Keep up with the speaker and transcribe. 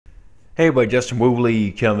Hey, everybody, Justin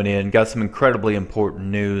Woolley coming in. Got some incredibly important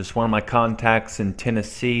news. One of my contacts in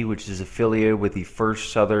Tennessee, which is affiliated with the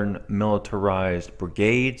 1st Southern Militarized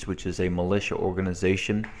Brigades, which is a militia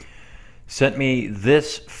organization, sent me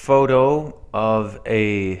this photo of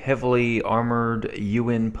a heavily armored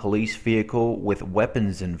UN police vehicle with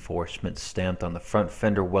weapons enforcement stamped on the front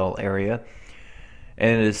fender well area.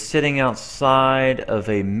 And it is sitting outside of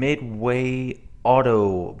a Midway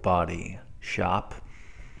auto body shop.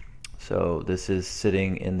 So this is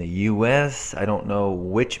sitting in the U.S. I don't know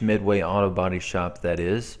which Midway auto body shop that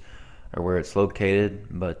is or where it's located,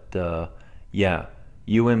 but yeah,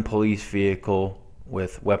 UN police vehicle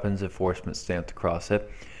with weapons enforcement stamped across it.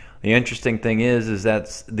 The interesting thing is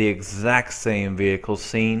that's the exact same vehicle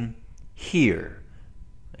seen here.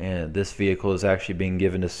 And this vehicle is actually being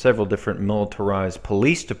given to several different militarized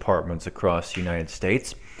police departments across the United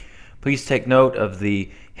States. Please take note of the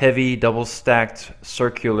heavy double-stacked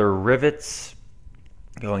circular rivets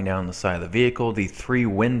going down the side of the vehicle, the 3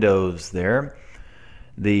 windows there,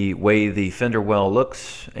 the way the fender well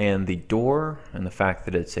looks, and the door, and the fact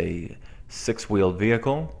that it's a 6-wheeled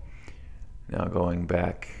vehicle. Now going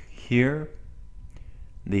back here,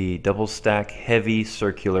 the double-stack heavy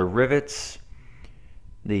circular rivets,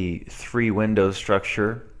 the 3 window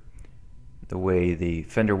structure, the way the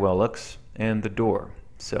fender well looks, and the door.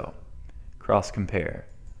 So cross compare.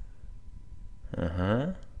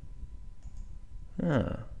 Uh-huh.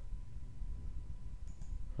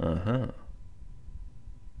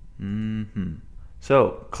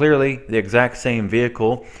 So clearly the exact same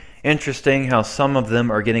vehicle. Interesting how some of them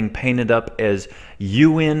are getting painted up as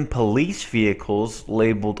UN police vehicles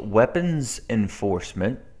labeled weapons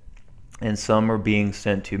enforcement, and some are being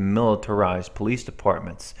sent to militarized police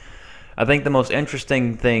departments. I think the most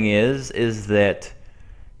interesting thing is that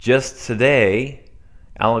just today,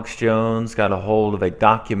 Alex Jones got a hold of a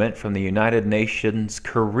document from the United Nations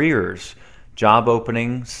Careers Job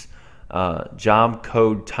Openings, job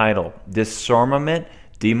code title, Disarmament,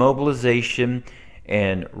 Demobilization,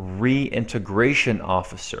 and Reintegration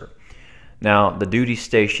Officer. Now, the duty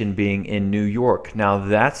station being in New York. Now,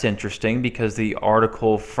 that's interesting because the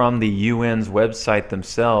article from the UN's website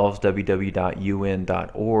themselves,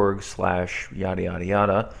 www.un.org/yada yada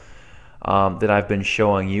yada, that I've been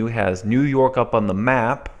showing you has New York up on the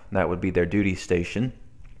map. That would be their duty station.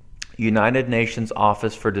 United Nations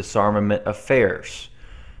Office for Disarmament Affairs.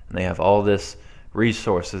 And they have all this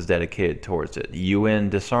resources dedicated towards it.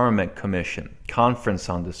 UN Disarmament Commission, Conference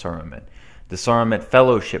on Disarmament, Disarmament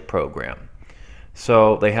Fellowship Program.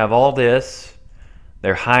 So they have all this.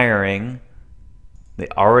 They're hiring. They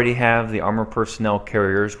already have the armored personnel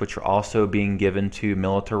carriers, which are also being given to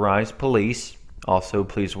militarized police. Also,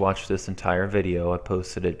 please watch this entire video. I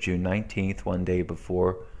posted it June 19th, one day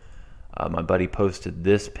before my buddy posted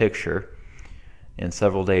this picture, and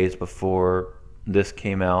several days before this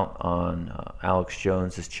came out on Alex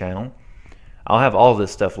Jones's channel. I'll have all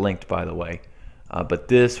this stuff linked, by the way, but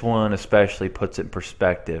this one especially puts it in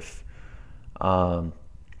perspective.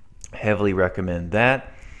 Heavily recommend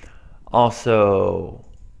that. Also,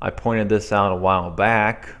 I pointed this out a while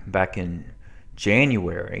back in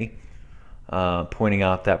January, pointing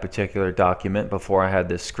out that particular document before I had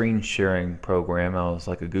this screen sharing program. I was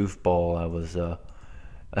like a goofball. I was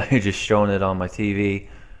just showing it on my TV.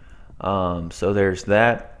 So there's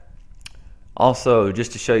that. Also,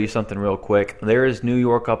 just to show you something real quick, there is New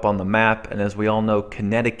York up on the map, and as we all know,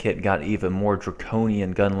 Connecticut got even more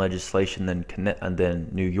draconian gun legislation than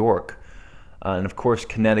New York. And of course,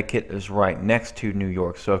 Connecticut is right next to New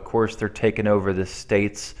York, so of course they're taking over the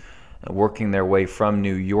states, working their way from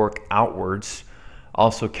New York outwards.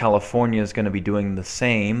 Also, California is going to be doing the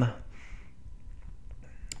same.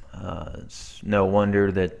 It's no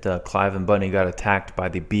wonder that Clive and Bunny got attacked by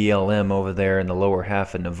the BLM over there in the lower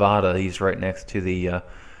half of Nevada. He's right next to the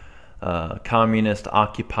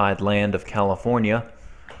communist-occupied land of California.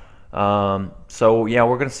 So, yeah,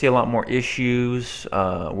 we're going to see a lot more issues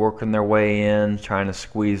working their way in, trying to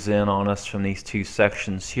squeeze in on us from these 2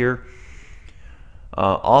 sections here.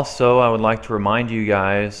 Also, I would like to remind you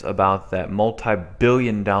guys about that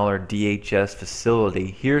multi-billion-dollar DHS facility.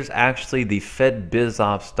 Here's actually the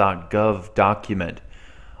fedbizops.gov document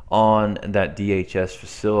on that DHS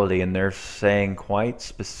facility, and they're saying quite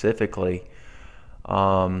specifically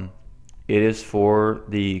it is for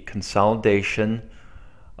the consolidation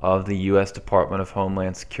of the U.S. Department of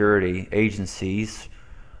Homeland Security agencies.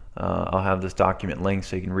 I'll have this document linked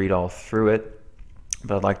so you can read all through it.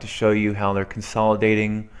 But I'd like to show you how they're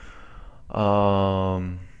consolidating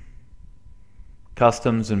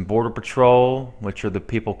Customs and Border Patrol, which are the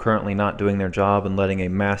people currently not doing their job and letting a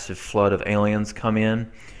massive flood of aliens come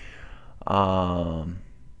in.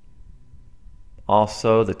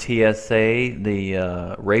 Also, the TSA,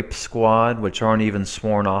 the rape squad, which aren't even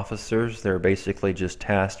sworn officers. They're basically just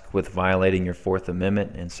tasked with violating your Fourth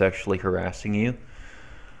Amendment and sexually harassing you.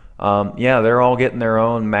 Yeah, they're all getting their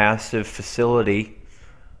own massive facility.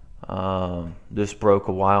 This broke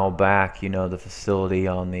a while back, you know, the facility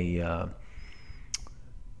on the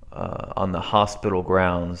hospital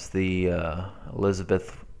grounds, the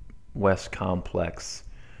Elizabeth West Complex.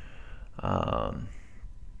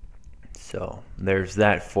 So there's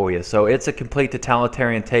that for you. So it's a complete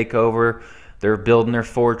totalitarian takeover. They're building their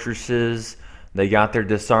fortresses. They got their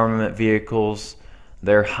disarmament vehicles.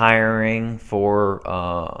 They're hiring for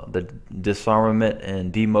the disarmament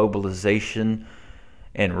and demobilization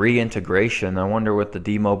and reintegration. I wonder what the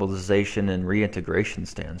demobilization and reintegration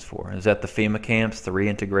stands for. Is that the FEMA camps, the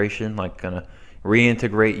reintegration? Like gonna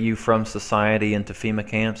reintegrate you from society into FEMA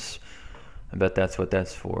camps? I bet that's what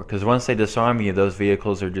that's for. Because once they disarm you, those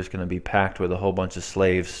vehicles are just going to be packed with a whole bunch of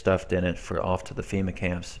slaves stuffed in it for off to the FEMA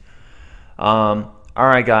camps. All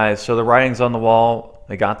right, guys. So the writing's on the wall.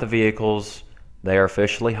 They got the vehicles. They are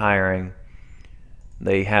officially hiring.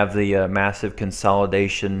 They have the massive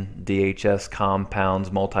consolidation, DHS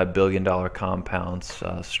compounds, multi-billion-dollar compounds,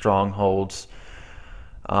 strongholds.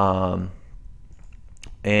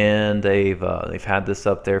 And they've had this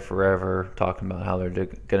up there forever, talking about how they're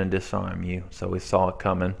going to disarm you. So we saw it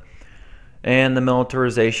coming. And the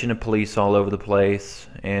militarization of police all over the place.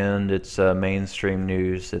 And it's mainstream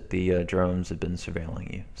news that the drones have been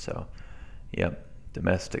surveilling you. So, yep,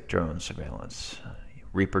 domestic drone surveillance.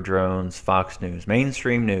 Reaper drones, Fox News,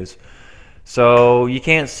 mainstream news. So you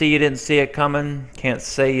can't see you didn't see it coming. Can't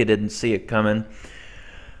say you didn't see it coming.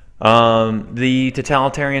 The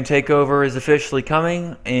totalitarian takeover is officially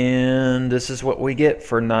coming, and this is what we get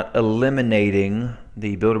for not eliminating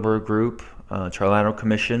the Bilderberg Group, Trilateral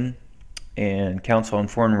Commission, and Council on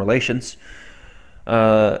Foreign Relations.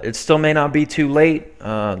 It still may not be too late.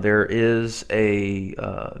 There is a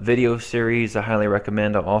video series I highly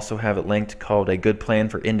recommend. I'll also have it linked called A Good Plan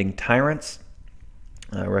for Ending Tyrants.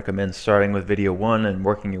 I recommend starting with video 1 and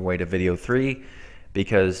working your way to video 3.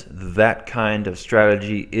 Because that kind of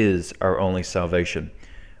strategy is our only salvation.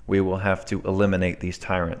 We will have to eliminate these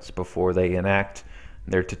tyrants before they enact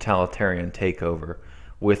their totalitarian takeover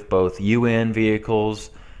with both UN vehicles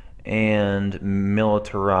and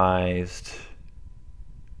militarized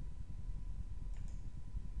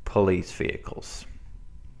police vehicles.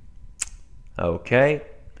 Okay,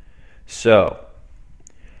 so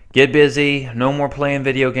get busy. No more playing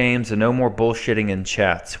video games and no more bullshitting in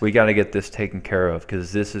chats. We got to get this taken care of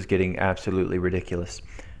because this is getting absolutely ridiculous.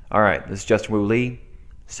 All right, this is Justin Wu Lee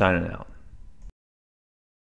signing out.